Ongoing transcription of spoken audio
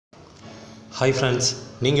Hi friends,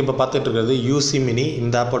 நீங்கள் இப்போ பார்த்துட்டு இருக்கிறது யூசி மினி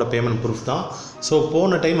இந்த ஆப்போட பேமெண்ட் ப்ரூஃப் தான். ஸோ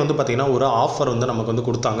போன டைம் வந்து பார்த்திங்கன்னா ஒரு ஆஃபர் வந்து நமக்கு வந்து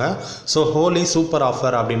கொடுத்தாங்க. ஸோ ஹோலி சூப்பர்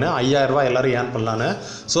ஆஃபர் அப்படின்னு 5000 ரூபா எல்லோரும் ஏர்ன் பண்ணலான்னு.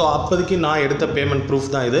 ஸோ அப்போதைக்கு நான் எடுத்த பேமெண்ட் ப்ரூஃப்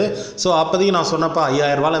தான் இது. ஸோ அப்போதைக்கு நான் சொன்னப்போ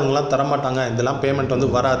 5000 ரூபாயில் இவங்கெல்லாம் தரமாட்டாங்க, இதெல்லாம் பேமெண்ட் வந்து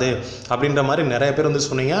வராது அப்படின்ற மாதிரி நிறைய பேர் வந்து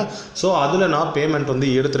சொன்னீங்க. ஸோ அதில் நான் பேமெண்ட் வந்து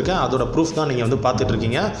எடுத்திருக்கேன், அதோட ப்ரூஃப் தான் நீங்கள் வந்து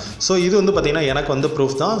பார்த்துட்ருக்கீங்க. ஸோ இது வந்து பார்த்திங்கன்னா எனக்கு வந்து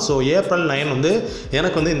ப்ரூஃப் தான். ஸோ April 9 வந்து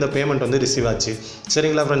எனக்கு வந்து இந்த பேமெண்ட் வந்து ரிசீவ் ஆச்சு.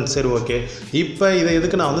 சரிங்களா ஃப்ரெண்ட்ஸ்? சரி, ஓகே. இப்போ இதை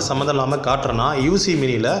எதுக்கு நான் வந்து சம்மந்தம் இல்லாமல் காட்டுறேன்னா, யூசி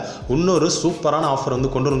மினியில் இன்னொரு சூப்பரான ஆஃபர் வந்து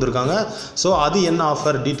கொண்டு வந்திருக்காங்க. ஸோ அது என்ன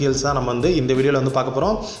ஆஃபர் டீட்டெயில்ஸ் தான் நம்ம வந்து இந்த வீடியோவில் வந்து பார்க்க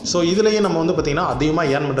போகிறோம். ஸோ இதுலேயே நம்ம வந்து பார்த்திங்கன்னா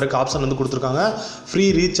அதிகமாக ஏர்ன் பண்ணுறதுக்கு ஆப்ஷன் வந்து கொடுத்துருக்காங்க. ஃப்ரீ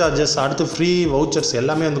ரீசார்ஜஸ், அடுத்து ஃப்ரீ வவுச்சர்ஸ்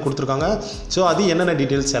எல்லாமே வந்து கொடுத்துருக்காங்க. ஸோ அது என்னென்ன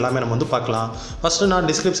டீட்டெயில்ஸ் எல்லாமே நம்ம வந்து பார்க்கலாம். ஃபஸ்ட்டு நான்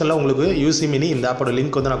டிஸ்கிரிப்ஷனில் உங்களுக்கு யூசி மினி இந்த ஆப்போட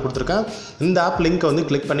லிங்க் வந்து நான் கொடுத்துருக்கேன். இந்த ஆப் லிங்க்கை வந்து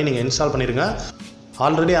கிளிக் பண்ணி நீங்கள் இன்ஸ்டால் பண்ணிடுங்க.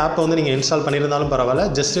 ஆல்ரெடி ஆப்பை வந்து நீங்கள் இன்ஸ்டால் பண்ணியிருந்தாலும் பரவாயில்ல,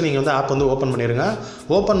 ஜஸ்ட்டு நீங்கள் வந்து ஆப் வந்து ஓப்பன் பண்ணிடுங்க.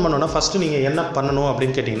 ஓப்பன் பண்ணோன்னா ஃபஸ்ட்டு நீங்கள் என்ன பண்ணணும்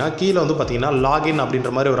அப்படின்னு கேட்டிங்கன்னா, கீழே வந்து பார்த்தீங்கன்னா லாகின்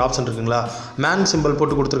அப்படின்ற மாதிரி ஒரு ஆப்ஷன் இருக்குங்களா, மேன் சிம்பிள்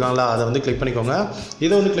போட்டு கொடுத்துருக்காங்களா, அதை வந்து கிளிக் பண்ணிக்கோங்க.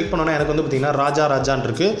 இதை வந்து கிளிக் பண்ணோன்னா எனக்கு வந்து பார்த்திங்கன்னா ராஜான்னு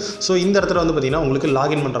இருக்குது. ஸோ இந்த இடத்துல வந்து பார்த்திங்கன்னா உங்களுக்கு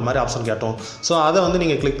லாகின் பண்ணுற மாதிரி ஆப்ஷன் கேட்டோம். ஸோ அதை வந்து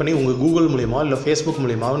நீங்கள் கிளிக் பண்ணி உங்கள் கூகுள் மூலியமாக இல்லை ஃபேஸ்புக்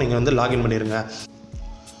மூலியமாகவும் நீங்கள் வந்து லாகின் பண்ணிடுங்க.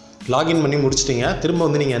 லாகின் பண்ணி முடிச்சிட்டிங்க. திரும்ப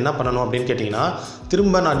வந்து நீங்கள் என்ன பண்ணணும் அப்படின்னு கேட்டிங்கன்னா,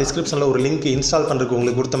 திரும்ப நான் டிஸ்கிரிப்ஷனில் ஒரு லிங்க் இன்ஸ்டால் பண்ணுறதுக்கு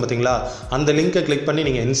உங்களுக்கு கொடுத்தேன் பார்த்தீங்களா, அந்த லிங்க்கை கிளிக் பண்ணி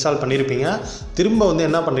நீங்கள் இன்ஸ்டால் பண்ணியிருப்பீங்க. திரும்ப வந்து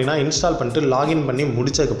என்ன பண்ணுறீங்கன்னா, இன்ஸ்டால் பண்ணிட்டு லாகின் பண்ணி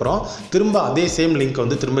முடிச்சதுக்கப்புறம் திரும்ப அதே சேம் லிங்க்கை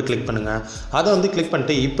வந்து திரும்ப கிளிக் பண்ணுங்கள். அதை வந்து கிளிக்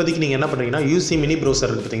பண்ணிட்டு இப்போதைக்கு நீங்கள் என்ன பண்ணுறீங்கன்னா, யூசி மினி ப்ரௌசர்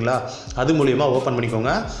இருக்குது பார்த்தீங்களா, அது மூலியமாக ஓப்பன்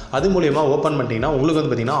பண்ணிக்கோங்க. அது மூலியமாக ஓப்பன் பண்ணிட்டீங்கன்னா உங்களுக்கு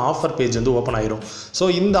வந்து பார்த்திங்கன்னா ஆஃபர் பேஜ் வந்து ஓப்பன் ஆயிரும். ஸோ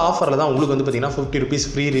இந்த ஆஃபரில் தான் உங்களுக்கு வந்து பார்த்திங்கன்னா 50 rupees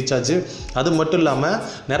ஃப்ரீ ரீசார்ஜ், அது மட்டும் இல்லாமல்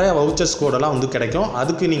நிறையா வவுச்சர்ஸ் கோடெல்லாம் வந்து கிடைக்கும்.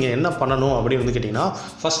 அதுக்கு நீங்கள் என்ன பண்ணணும் அப்படின்னு வந்து கேட்டிங்கன்னா,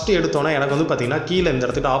 ஃபஸ்ட்டு எடுத்தோன்னே எனக்கு வந்து பார்த்திங்கன்னா கீழே இந்த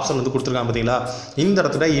இடத்துல ஆப்ஷன் வந்து கொடுத்துருக்காங்க பார்த்தீங்களா, இந்த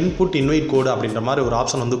இடத்துல இன்புட் இன்வைட் கோடு அப்படின்ற மாதிரி ஒரு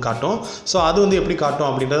ஆப்ஷன் வந்து காட்டும். ஸோ அது வந்து எப்படி காட்டும்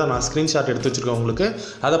அப்படின்றத நான் ஸ்க்ரீன்ஷாட் எடுத்து வச்சுருக்கேன் உங்களுக்கு,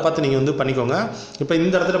 அதை பார்த்து நீங்கள் வந்து பண்ணிக்கோங்க. இப்போ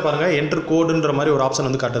இந்த இடத்துல பாருங்கள், என்ட்ரு கோடுன்ற மாதிரி ஒரு ஆப்ஷன்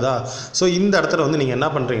வந்து காட்டுதா. ஸோ இந்த இடத்துல வந்து நீங்கள் என்ன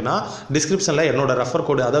பண்ணுறீங்கன்னா, டிஸ்கிரிப்ஷனில் என்னோட ரெஃபர்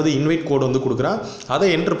கோடு, அதாவது இன்வைட் கோடு வந்து கொடுக்குறேன்,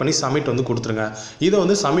 அதை என்ட்ரு பண்ணி சப்மிட் வந்து கொடுத்துருங்க. இதை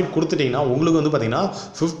வந்து சப்மிட் கொடுத்துட்டிங்கன்னா உங்களுக்கு வந்து பார்த்திங்கன்னா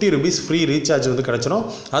 50 rupees ஃப்ரீ ரீசார்ஜ் வந்து கிடச்சிரும்.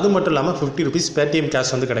 அது மட்டும் இல்லாமல் 50 rupees paytm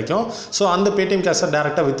கேஷ் வந்து கிடைக்கும். ஸோ அந்த paytm கேஷை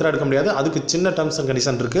டேரெக்டாக வித்ரா எடுக்க முடியாது, அதுக்கு சின்ன டர்ம்ஸ் அண்ட்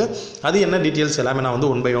கண்டிஷன் இருக்குது. அது என்ன டீட்டெயில்ஸ் எல்லாமே நான் வந்து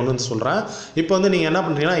 1 by 1 சொல்கிறேன். இப்போ வந்து நீங்கள் என்ன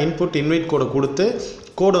பண்ணுறீங்கன்னா, இன்புட் இன்வைட் கோடை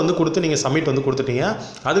கொடுத்து நீங்கள் சப்மிட் வந்து கொடுத்துட்டீங்க.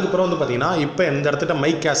 அதுக்கப்புறம் வந்து பார்த்தீங்கன்னா, இப்போ இந்த இடத்துல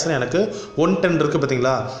மை கேஷ்னு எனக்கு 110 இருக்குது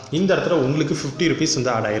பார்த்தீங்களா, இந்த இடத்துல உங்களுக்கு 50 rupees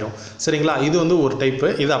வந்து ஆட் ஆயிரும். சரிங்களா? இது வந்து ஒரு டைப்பு,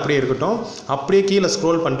 இது அப்படியே இருக்கட்டும். அப்படியே கீழே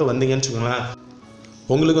ஸ்க்ரோல் பண்ணிட்டு வந்தீங்கன்னு வச்சுக்கோங்களேன்,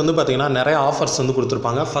 உங்களுக்கு வந்து பார்த்திங்கன்னா நிறைய ஆஃபர்ஸ் வந்து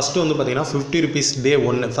கொடுத்துருப்பாங்க. ஃபஸ்ட்டு வந்து பார்த்திங்கன்னா 50 rupees டே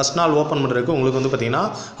 1 ஃபஸ்ட் நாள் ஓப்பன் பண்ணுறதுக்கு உங்களுக்கு வந்து பார்த்திங்கன்னா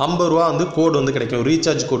 50 ரூபா வந்து கோடு வந்து கிடைக்கும்,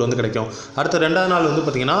 ரீசார்ஜ் கோடு வந்து கிடைக்கும். அடுத்த 2வது நாள் வந்து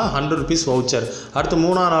பார்த்திங்கன்னா 100 rupees வவுச்சர், அடுத்து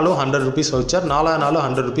 3வது நாளும் 100 rupees வவுச்சர், 4வது நாளும்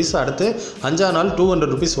 100 rupees, அடுத்து 5வது நாள்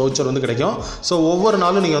 200 rupees வவுச்சர் வந்து கிடைக்கும். ஸோ ஒவ்வொரு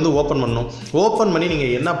நாளும் நீங்கள் வந்து ஓப்பன் பண்ணணும். ஓப்பன் பண்ணி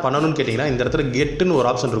நீங்கள் என்ன பண்ணணும்னு கேட்டிங்கன்னா, இந்த இடத்துல கெட்டுன்னு ஒரு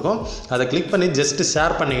ஆப்ஷன் இருக்கும், அதை கிளிக் பண்ணி ஜஸ்ட்டு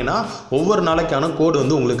ஷேர் பண்ணிங்கன்னா ஒவ்வொரு நாளைக்கான கோடு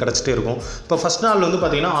வந்து உங்களுக்கு கிடச்சிட்டே இருக்கும். இப்போ ஃபஸ்ட் நாள் வந்து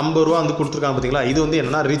பார்த்திங்கன்னா 50 ரூபா வந்து கொடுத்துருக்காங்க பார்த்தீங்களா, இது வந்து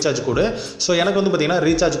என்னன்னா ரீசார்ஜ் கோடு. ஸோ எனக்கு வந்து பார்த்திங்கன்னா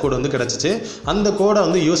ரீசார்ஜ் கோடு வந்து கிடச்சிச்சு. அந்த கோடை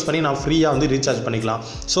வந்து யூஸ் பண்ணி நான் ஃப்ரீயாக வந்து ரீசார்ஜ் பண்ணிக்கலாம்.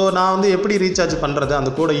 ஸோ நான் வந்து எப்படி ரீசார்ஜ் பண்ணுறது,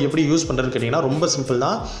 அந்த கோடை எப்படி யூஸ் பண்ணுறதுன்னு கேட்டிங்கன்னா ரொம்ப சிம்பிள்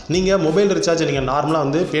தான். நீங்கள் மொபைல் ரீசார்ஜ் நீங்கள் நார்மலாக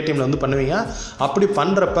வந்து பேடிஎம்மில் வந்து பண்ணுவீங்க. அப்படி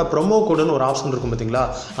பண்ணுறப்ப ப்ரொமோ கோடுன்னு ஒரு ஆப்ஷன் இருக்கும் பார்த்தீங்களா,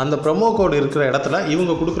 அந்த ப்ரொமோ கோடு இருக்கிற இடத்துல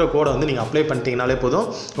இவங்க கொடுக்குற கோடை வந்து நீங்கள் அப்ளை பண்ணிட்டீங்கனாலே போதும்,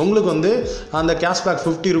 உங்களுக்கு வந்து அந்த கேஷ்பேக்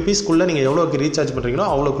 50 rupeesக்குள்ளே நீங்கள் எவ்வளோக்கு ரீசார்ஜ் பண்ணுறீங்களோ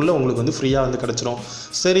அவ்வளோக்குள்ளே உங்களுக்கு வந்து ஃப்ரீயாக வந்து கிடச்சிரும்.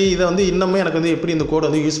 சரி, இதை வந்து இன்னுமே எனக்கு வந்து எப்படி இந்த கோடை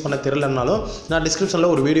வந்து யூஸ் பண்ண தெரியலனாலும் நான் டிஸ்கிரிப்ஷனில்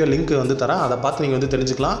ஒரு வீடியோ லிங்க் வந்து தரேன், அதை பார்த்து நீங்கள் வந்து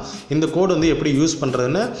தெரிஞ்சுக்கலாம் இந்த கோடு வந்து எப்படி யூஸ்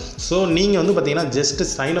பண்ணுறதுன்னு. ஸோ நீங்கள் வந்து பார்த்தீங்கன்னா ஜஸ்ட்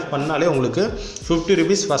சைன் அப் பண்ணாலே உங்களுக்கு 50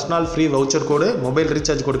 rupees ஃபஸ்ட் நாள் ஃப்ரீ வவுச்சர் கோடு, மொபைல்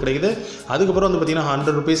ரீசார்ஜ் கோடு கிடைக்குது. அதுக்கப்புறம் வந்து பார்த்தீங்கன்னா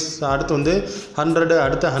 100 rupees, அடுத்து வந்து 100,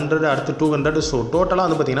 அடுத்து 100, அடுத்து 200. ஸோ டோட்டலாக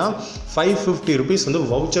வந்து பார்த்தீங்கன்னா 550 rupees வந்து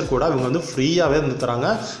வவுச்சர் கோடாக இவங்க வந்து ஃப்ரீயாகவே வந்து தராங்க.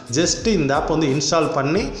 ஜஸ்ட்டு இந்த ஆப் வந்து இன்ஸ்டால்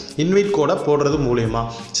பண்ணி இன்வைட் கோடை போடுறது மூலியமாக.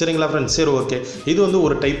 சரிங்களா ஃப்ரெண்ட்ஸ்? சரி, ஓகே. இது வந்து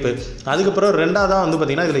ஒரு டைப்பு. அதுக்கப்புறம் 2வதாக வந்து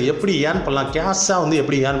பார்த்தீங்கன்னா இதில் எப்படி ஏர்ன் பண்ணலாம், கேஷாக வந்து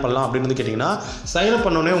எப்படி ஏர்ன் பண்ணலாம் அப்படின்னு வந்து கேட்டிங்கன்னா, சைன் அப்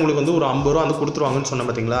பண்ணோன்னே உங்களுக்கு வந்து ஒரு 50 ரூபா வந்து கொடுத்துருவாங்கன்னு சொன்னேன்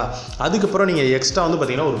பார்த்தீங்களா, அதுக்கப்புறம் நீங்கள் எக்ஸ்ட்ரா வந்து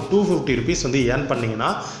பார்த்தீங்கன்னா ஒரு 250 rupees வந்து ஏர்ன்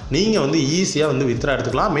பண்ணிங்கன்னா நீங்கள் வந்து ஈஸியாக வந்து வித்ரா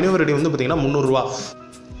எடுத்துக்கலாம். மினிமம் ரெடி வந்து பார்த்தீங்கன்னா 300 ரூபா.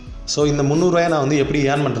 ஸோ இந்த 300 ரூபாயை நான் வந்து எப்படி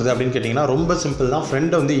ஏர்ன் பண்ணுறது அப்படின்னு கேட்டிங்கன்னா ரொம்ப சிம்பிள் தான்.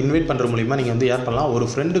 ஃப்ரெண்டை வந்து இன்வைட் பண்ணுற மூலிமா நீங்கள் வந்து ஏர்ன் பண்ணலாம். ஒரு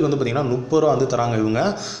ஃப்ரெண்டுக்கு வந்து பார்த்திங்கன்னா 30 ரூபா வந்து தராங்க இவங்க.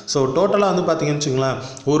 ஸோ டோட்டலாக வந்து பார்த்திங்கன்னு வச்சுங்களேன்,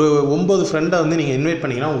 ஒரு 9 ஃப்ரெண்டை வந்து நீங்கள் இன்வைட்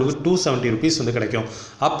பண்ணிங்கன்னா உங்களுக்கு 270 rupees வந்து கிடைக்கும்.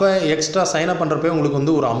 அப்போ எக்ஸ்ட்ரா சைனப் பண்ணுறப்பே உங்களுக்கு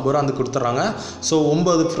வந்து ஒரு 50 ரூபா வந்து கொடுத்துட்றாங்க. ஸோ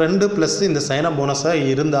 9 ஃப்ரெண்டு ப்ளஸ் இந்த சைனப் போனஸை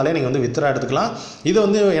இருந்தாலே நீங்கள் வந்து வித்ரா எடுத்துக்கலாம். இதை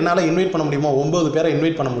வந்து என்னால் இன்வைட் பண்ண முடியுமா, 9 பேரை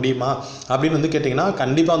இன்வைட் பண்ண முடியுமா அப்படின்னு வந்து கேட்டிங்கன்னா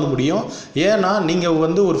கண்டிப்பாக வந்து முடியும். ஏன்னா நீங்கள்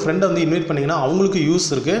வந்து ஒரு ஃப்ரெண்டை வந்து இன்வைட் பண்ணிங்கன்னா அவங்களுக்கு யூஸ்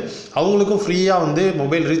இருக்குது. அவங்களுக்கும் ஃப்ரீயாக வந்து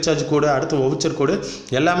மொபைல் ரீசார்ஜ் கோடு அடுத்து வவுச்சர் கோடு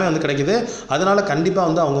எல்லாமே வந்து கிடைக்குது. அதனால் கண்டிப்பாக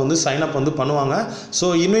வந்து அவங்க வந்து சைன் அப் வந்து பண்ணுவாங்க. ஸோ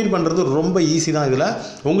இன்வைட் பண்ணுறது ரொம்ப ஈஸி தான். இதில்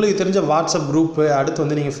உங்களுக்கு தெரிஞ்ச வாட்ஸ்அப் குரூப்பு அடுத்து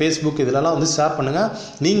வந்து நீங்கள் ஃபேஸ்புக் இதிலலாம் வந்து ஷேர் பண்ணுங்கள்.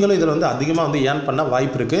 நீங்களும் இதில் வந்து அதிகமாக வந்து ஏர்ன் பண்ண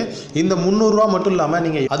வாய்ப்பு இருக்குது. இந்த 300 ரூபா மட்டும் இல்லாமல்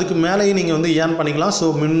நீங்கள் அதுக்கு மேலேயும் நீங்கள் வந்து ஏர்ன் பண்ணிக்கலாம். ஸோ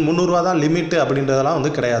 300 ரூபா தான் லிமிட் அப்படின்றதெல்லாம்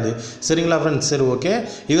வந்து கிடையாது. சரிங்களா ஃப்ரெண்ட்ஸ்? சரி, ஓகே.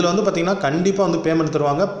 இதில் வந்து பார்த்திங்கன்னா கண்டிப்பாக வந்து பேமெண்ட்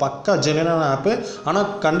தருவாங்க. பக்கா ஜென்யூனான ஆப்பு. ஆனால்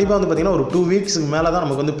கண்டிப்பாக வந்து பார்த்திங்கன்னா ஒரு 2 வீக்ஸுக்கு மேலே தான்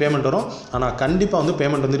நமக்கு வந்து பேமெண்ட் வரும். ஆனால் கண்டிப்பாக வந்து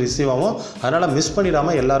பேமெண்ட் வந்து ரிசீவ் ஆகும். அதனால் மிஸ்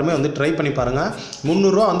பண்ணிடாமல் எல்லாருமே வந்து ட்ரை பண்ணி பாருங்கள்.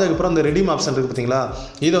 300 ரூபா வந்ததுக்கப்புறம் அந்த ரெடீம் ஆப்ஷன் இருக்குது பார்த்தீங்களா,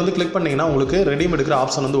 இதை வந்து கிளிக் பண்ணிங்கன்னா உங்களுக்கு ரெடீம் எடுக்கிற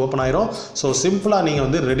ஆப்ஷன் வந்து ஓப்பன் ஆயிரும். ஸோ சிம்பிளாக நீங்கள்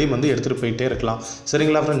வந்து ரெடீம் வந்து எடுத்துகிட்டு போயிட்டே இருக்கலாம்.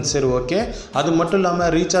 சரிங்களா ஃப்ரெண்ட்ஸ்? சரி, ஓகே. அது மட்டும் இல்லாமல்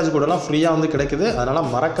ரீசார்ஜ் கூடலாம் ஃப்ரீயாக வந்து கிடைக்குது. அதனால்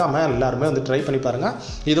மறக்காமல் எல்லாருமே வந்து ட்ரை பண்ணி பாருங்கள்.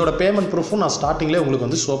 இதோட பேமெண்ட் ப்ரூஃபும் நான் ஸ்டார்டிங்லேயே உங்களுக்கு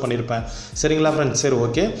வந்து ஷோ பண்ணியிருப்பேன். சரிங்களா ஃப்ரெண்ட்ஸ்? சரி,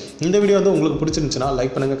 ஓகே. இந்த வீடியோ வந்து உங்களுக்கு பிடிச்சிருந்துச்சுன்னா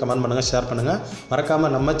லைக் பண்ணுங்கள், கமெண்ட் பண்ணுங்கள், ஷேர் பண்ணுங்கள்.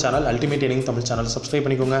 மறக்காமல் நம்ம channel ultimate earning Tamil channel subscribe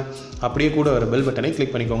பண்ணிக்கோங்க. அப்படியே கூட ஒரு பெல் பட்டனை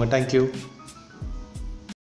கிளிக் பண்ணிக்கோங்க. தேங்க்யூ.